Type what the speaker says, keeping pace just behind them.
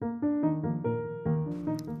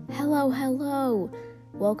Hello.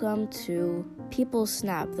 Welcome to People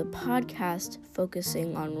Snap, the podcast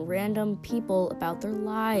focusing on random people about their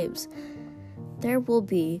lives. There will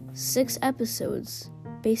be 6 episodes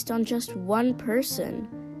based on just one person.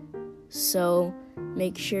 So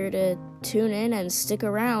make sure to tune in and stick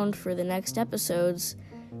around for the next episodes.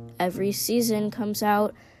 Every season comes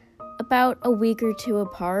out about a week or 2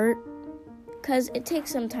 apart, because it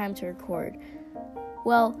takes some time to record.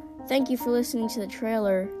 Well, thank you for listening to the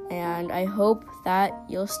trailer, and I hope that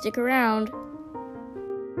you'll stick around.